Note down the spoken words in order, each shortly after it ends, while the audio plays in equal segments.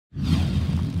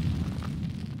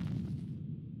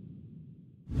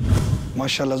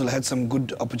MashaAllah, I had some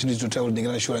good opportunities to travel to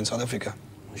Nigran Shura in South Africa.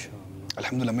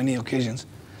 Alhamdulillah, many occasions.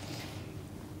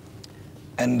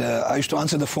 And I used to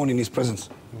answer the phone in his presence.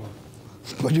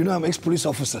 But you know, I'm ex-police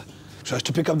officer. So I used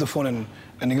to pick up the phone and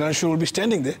Nigran Shura will be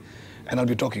standing there and I'll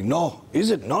be talking. No, is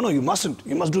it? No, you mustn't.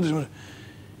 You must do this.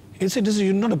 He said,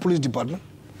 you're not a police department.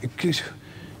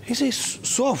 He says,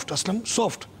 soft, Aslam,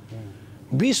 soft.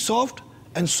 Be soft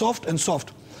and soft and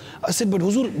soft. I said, but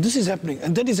Huzur, this is happening,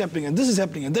 and that is happening, and this is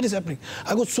happening, and that is happening.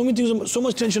 I got so many things, so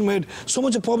much tension in my head, so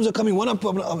much problems are coming, one up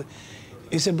problem.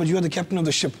 He said, but you are the captain of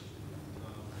the ship.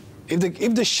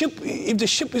 If the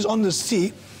ship is on the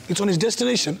sea, it's on its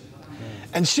destination,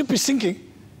 and ship is sinking,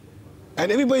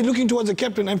 and everybody looking towards the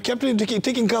captain, and captain is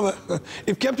taking cover.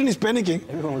 If captain is panicking,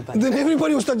 then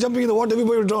everybody will start jumping in the water,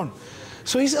 everybody will drown.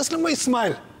 So he said, Aslam,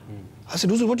 smile. I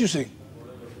said, Huzur, what are you saying?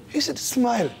 He said,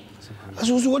 smile. I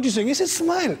said, Huzur, what are you saying? He said,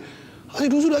 smile. I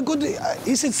said, Huzur,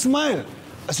 he said, smile.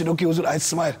 I said, okay, Huzur, I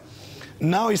smile.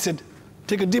 Now he said,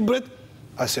 take a deep breath.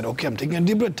 I said, okay, I'm taking a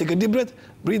deep breath. Take a deep breath.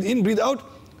 Breathe in, breathe out.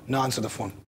 Now answer the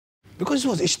phone. Because it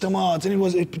was ijtamaat and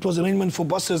it was arrangement for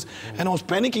buses and I was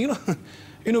panicking,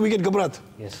 we get gabrat.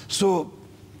 Yes. So,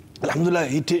 alhamdulillah,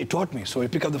 he taught me. So he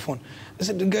picked up the phone. I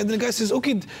said, the guy says,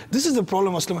 okay, this is the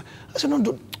problem, Aslam. I said, no,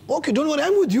 don't worry,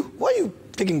 I'm with you. Why are you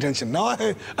taking tension? Now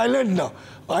I learned now.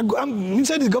 I'm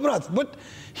inside this gabrat. But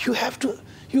you have to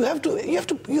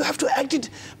act it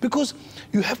because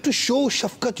you have to show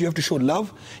shafqat, you have to show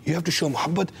love, you have to show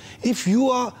muhabbat. If you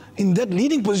are in that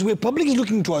leading position where public is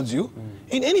looking towards you,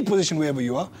 in any position wherever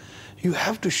you are, you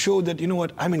have to show that,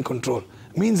 I'm in control.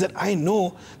 Means that I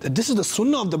know that this is the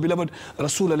sunnah of the beloved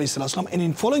Rasul alayhi salatu, and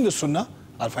in following the sunnah,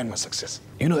 I'll find my success.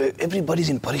 Everybody's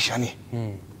in parishani.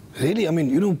 Really,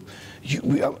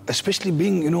 we are, especially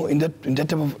being, in that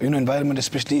type of, environment,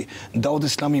 especially Dawud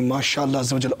Islami, mashallah,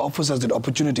 Azza offers us that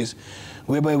opportunities,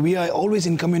 whereby we are always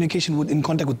in communication in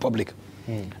contact with public.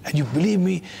 And you believe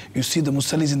me, you see the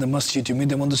musallis in the masjid, you meet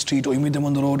them on the street, or you meet them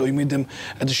on the road, or you meet them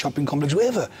at the shopping complex,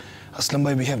 wherever. Aslam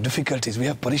bhai, we have difficulties, we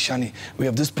have parishani, we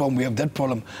have this problem, we have that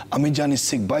problem. Amijan is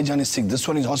sick, Baijan is sick, this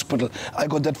one is hospital, I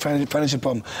got that financial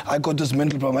problem, I got this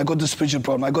mental problem, I got this spiritual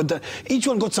problem, I got that. Each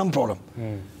one got some problem.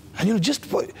 And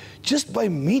just by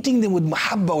meeting them with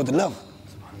mahabba, with love,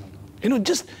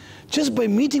 just by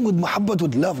meeting with mahabbat,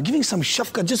 with love, giving some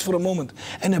shafqat just for a moment,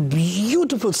 and a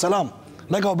beautiful salam,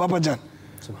 like our Babajan.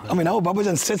 Our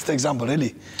Babajan sets the example,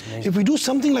 really. Amazing. If we do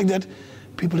something like that,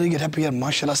 people really get happy here,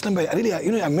 mashallah. Aslam bhai,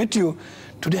 really, I met you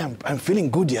today, I'm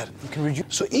feeling good here.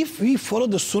 So if we follow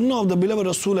the sunnah of the beloved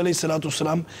Rasul alayhi salatu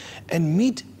wasalam and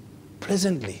meet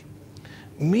pleasantly,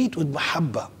 meet with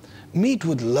mahabba, meet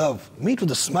with love, meet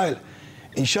with a smile,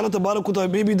 inshallah tabarakutah,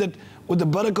 maybe that with the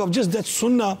barakah of just that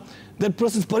sunnah, that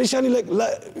person's parishani,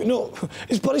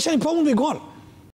 his parishani problem will be gone.